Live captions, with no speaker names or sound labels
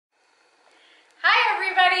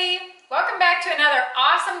everybody! Welcome back to another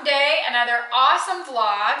awesome day, another awesome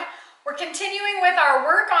vlog. We're continuing with our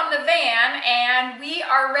work on the van and we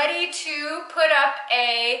are ready to put up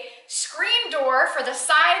a screen door for the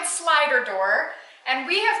side slider door. And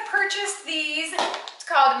we have purchased these, it's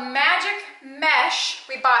called Magic Mesh.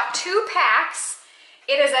 We bought 2 packs.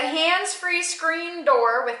 It is a hands-free screen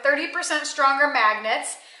door with 30% stronger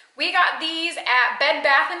magnets. We got these at Bed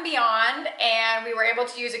Bath & Beyond and we were able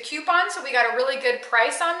to use a coupon, so we got a really good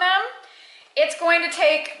price on them. It's going to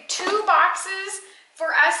take 2 boxes for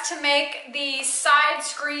us to make the side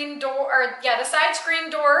screen door, the side screen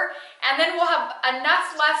door, and then we'll have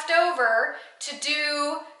enough left over to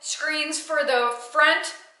do screens for the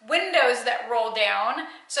front windows that roll down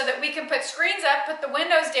so that we can put screens up, put the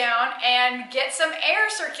windows down, and get some air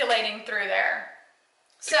circulating through there.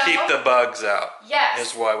 To keep the bugs out. Yes.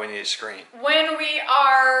 Is why we need a screen. When we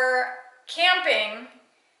are camping,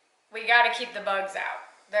 we got to keep the bugs out.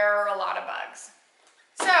 There are a lot of bugs.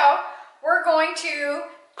 So we're going to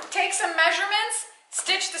take some measurements,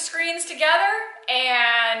 stitch the screens together,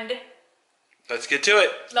 and let's get to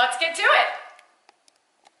it. Let's get to it.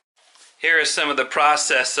 Here is some of the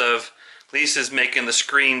process of Lisa's making the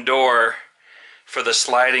screen door for the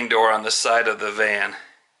sliding door on the side of the van.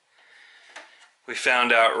 We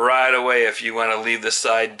found out right away if you want to leave the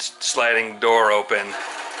side sliding door open,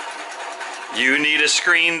 you need a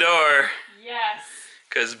screen door. Yes.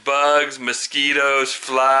 Because bugs, mosquitoes,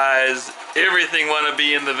 flies, everything want to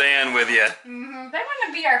be in the van with you. They want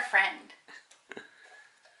to be our friend.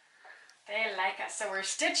 They like us, so we're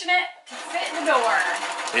stitching it to fit in the door.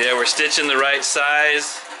 Yeah, we're stitching the right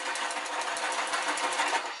size.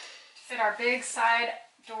 To fit our big side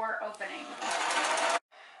door opening.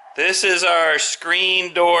 This is our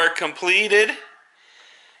screen door completed.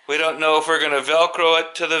 We don't know if we're going to Velcro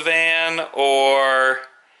it to the van or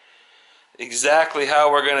exactly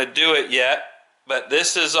how we're going to do it yet. But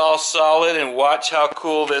this is all solid, and watch how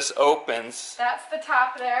cool this opens. That's the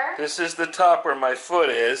top there. This is the top where my foot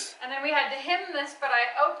is. And then we had to hem this, but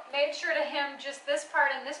I made sure to hem just this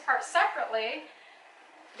part and this part separately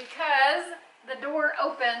because the door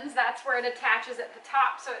opens, that's where it attaches at the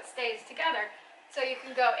top so it stays together. So you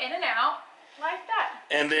can go in and out like that.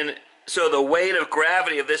 And then, so the weight of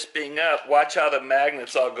gravity of this being up, watch how the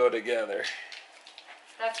magnets all go together.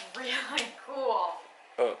 That's really cool.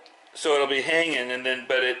 Oh, so it'll be hanging, and then,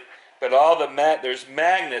 but all the there's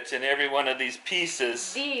magnets in every one of these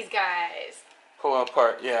pieces. These guys. Pull them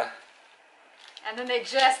apart, yeah. And then they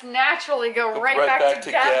just naturally go right back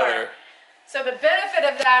together. So the benefit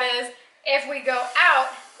of that is, if we go out,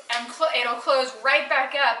 and it'll close right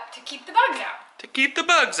back up to keep the bugs out. To keep the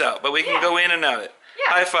bugs out, but we can go in and out it.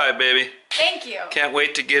 Yeah. High five, baby. Thank you. Can't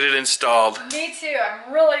wait to get it installed. Me too.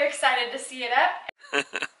 I'm really excited to see it up.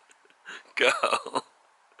 Go.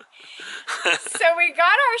 So we got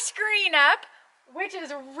our screen up, which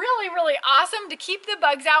is really, really awesome to keep the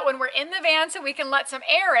bugs out when we're in the van so we can let some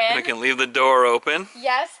air in. We can leave the door open.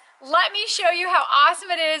 Yes. Let me show you how awesome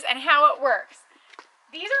it is and how it works.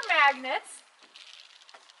 These are magnets.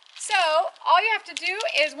 So all you have to do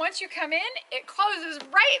is once you come in, it closes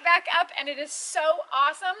right back up, and it is so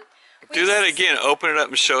awesome. Do that again. Open it up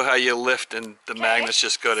and show how you lift and the magnets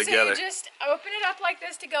just go together. So you just open it up like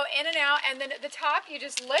this to go in and out, and then at the top you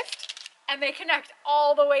just lift and they connect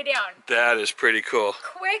all the way down. That is pretty cool.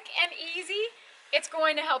 Quick and easy. It's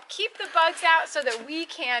going to help keep the bugs out so that we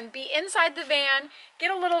can be inside the van,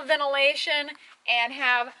 get a little ventilation, and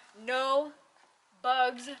have no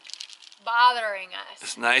bugs bothering us.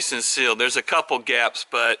 It's nice and sealed. There's a couple gaps,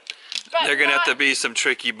 but they're going to have to be some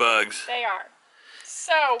tricky bugs. They are.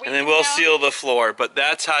 So and then we'll seal the floor, but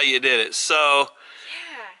that's how you did it. So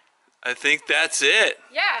yeah. I think that's it.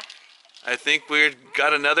 Yeah. I think we've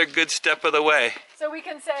got another good step of the way. So we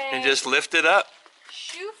can say, and just lift it up.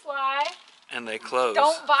 Shoo fly. And they close.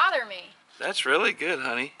 Don't bother me. That's really good,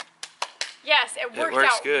 honey. Yes, it works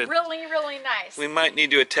out good. really, really nice. We might need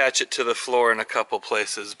to attach it to the floor in a couple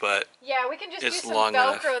places, but yeah, we can just do some long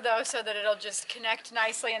Velcro enough. though, so that it'll just connect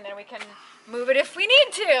nicely, and then we can move it if we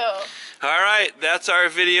need to. All right, that's our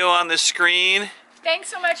video on the screen. Thanks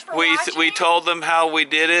so much for watching. We told them how we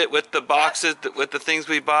did it with the boxes, with the things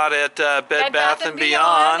we bought at Bed Bath &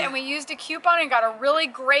 Beyond. And we used a coupon and got a really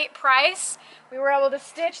great price. We were able to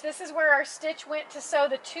stitch. This is where our stitch went to sew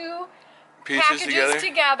the 2 packages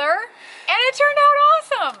together, and it turned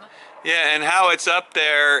out awesome. Yeah, and how it's up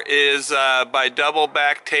there is by double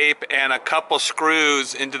back tape and a couple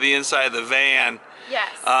screws into the inside of the van. Yes.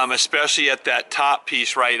 Especially at that top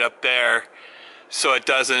piece right up there, so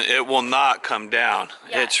it will not come down.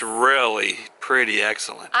 Yes. It's really pretty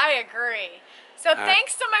excellent. I agree. So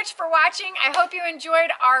thanks so much for watching. I hope you enjoyed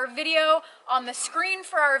our video on the screen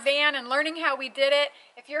for our van and learning how we did it.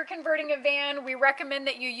 If you're converting a van, we recommend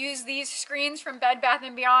that you use these screens from Bed Bath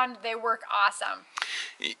 & Beyond. They work awesome.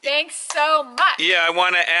 Thanks so much. Yeah, I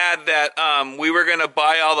want to add that we were going to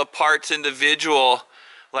buy all the parts individual,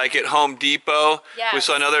 like at Home Depot. Yes. We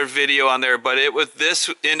saw another video on there, but this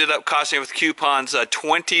ended up costing with coupons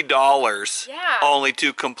 $20 only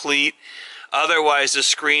to complete. Otherwise, a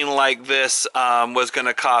screen like this was going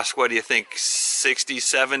to cost, what do you think, $60,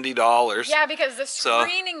 $70? Yeah, because the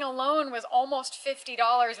screening alone was almost $50,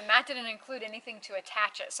 and that didn't include anything to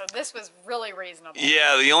attach it. So this was really reasonable.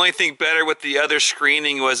 Yeah, the only thing better with the other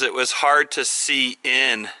screening was it was hard to see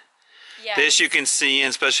in. Yes. This you can see in,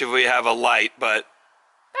 especially if we have a light, but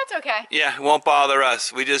that's okay. Yeah, it won't bother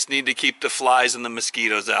us. We just need to keep the flies and the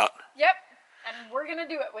mosquitoes out. Yep, and we're going to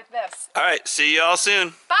do it with this. All right, see y'all soon.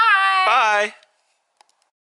 Bye. Bye.